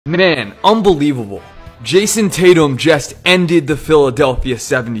Man, unbelievable. Jayson Tatum just ended the Philadelphia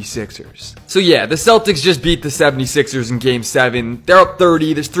 76ers. So yeah, the Celtics just beat the 76ers in Game 7. They're up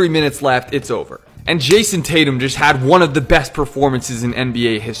 30, there's 3 minutes left, it's over. And Jayson Tatum just had one of the best performances in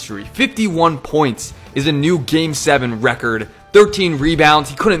NBA history. 51 points is a new Game 7 record. 13 rebounds,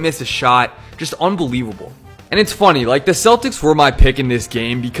 he couldn't miss a shot. Just unbelievable. And it's funny, like the Celtics were my pick in this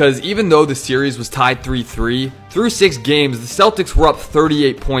game because even though the series was tied 3-3, through 6 games, the Celtics were up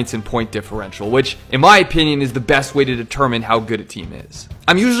 38 points in point differential, which in my opinion is the best way to determine how good a team is.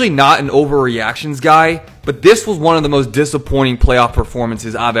 I'm usually not an overreactions guy, but this was one of the most disappointing playoff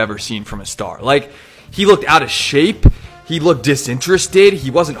performances I've ever seen from a star. Like, he looked out of shape. He looked disinterested.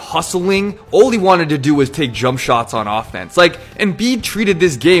 He wasn't hustling. All he wanted to do was take jump shots on offense. Like, Embiid treated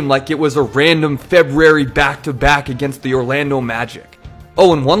this game like it was a random February back-to-back against the Orlando Magic.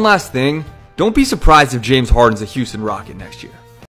 Oh, and one last thing. Don't be surprised if James Harden's a Houston Rocket next year.